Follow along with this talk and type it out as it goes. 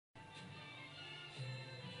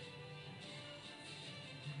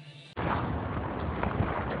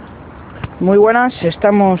Muy buenas,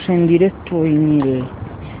 estamos en directo en el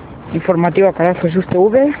informativo Canal Jesús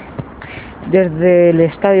TV desde el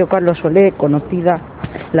Estadio Carlos Solé, conocida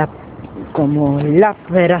como la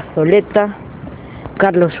Brazoleta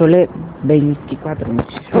Carlos Solé 24.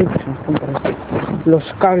 Los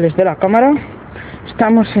cables de la cámara.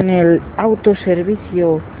 Estamos en el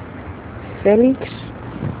autoservicio Félix,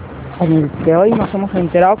 en el que hoy nos hemos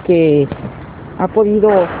enterado que ha podido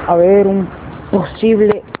haber un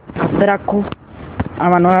posible atraco a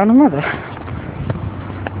mano armada.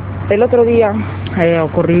 El otro día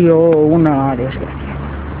ocurrió una desgracia.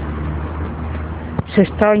 Se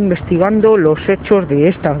está investigando los hechos de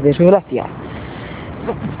esta desgracia.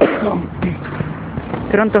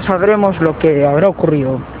 Pronto sabremos lo que habrá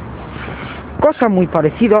ocurrido. Cosa muy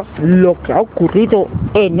parecida a lo que ha ocurrido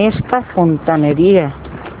en esta fontanería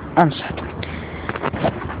Ansat.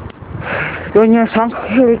 Doña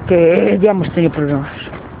Ángel, que ya hemos tenido problemas.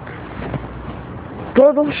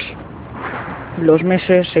 Todos los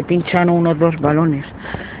meses se pinchan unos dos balones.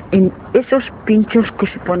 En esos pinchos que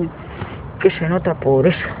se ponen, que se nota por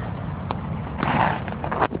eso.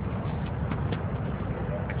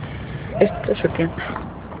 Esto se queda.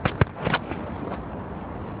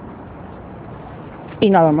 Y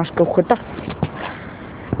nada más que objetar.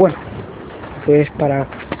 Bueno, pues para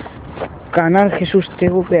Canal Jesús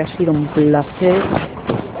TV ha sido un placer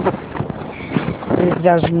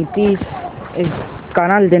transmitir el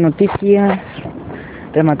canal de noticias,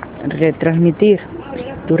 retransmitir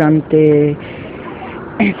durante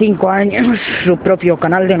 5 años su propio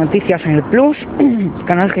canal de noticias en el Plus,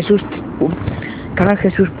 Canal Jesús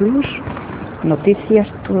Plus, noticias,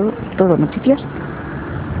 todo noticias.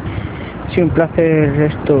 Ha sido un placer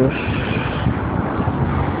estos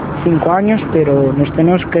 5 años, pero nos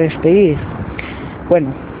tenemos que despedir.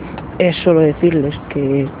 Bueno, es solo decirles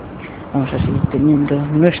que vamos a seguir teniendo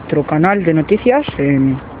nuestro canal de noticias,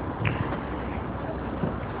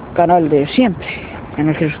 canal de siempre,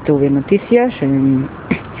 Canal Jesús TV Noticias, en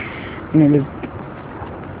el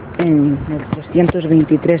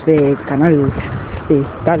 323 de canal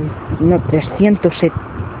digital, no,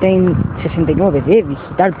 369 de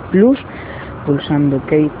Digital Plus, pulsando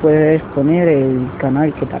que ahí puedes poner el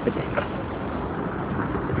canal que te apetezca.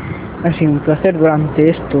 Ha sido un placer durante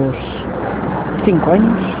estos 5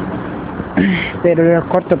 años, pero el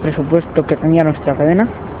corto presupuesto que tenía nuestra cadena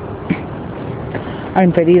ha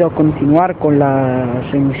impedido continuar con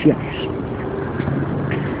las emisiones.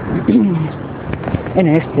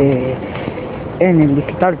 En el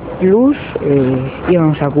Digital Plus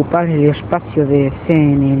íbamos a ocupar el espacio de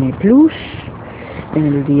CNN Plus en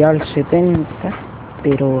el dial 70,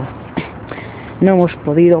 pero no hemos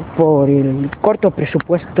podido por el corto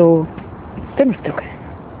presupuesto de nuestra cadena.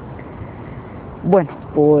 Bueno,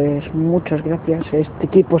 pues muchas gracias. Este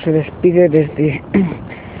equipo se despide desde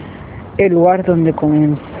el lugar donde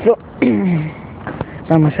comenzó.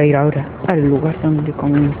 Vamos a ir ahora al lugar donde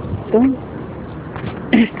comenzó.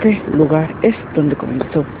 Este lugar es donde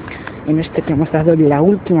comenzó. En este que hemos dado la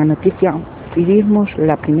última noticia y dimos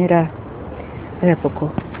la primera de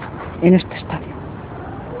poco en este estadio.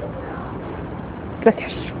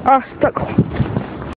 Gracias. Hasta luego.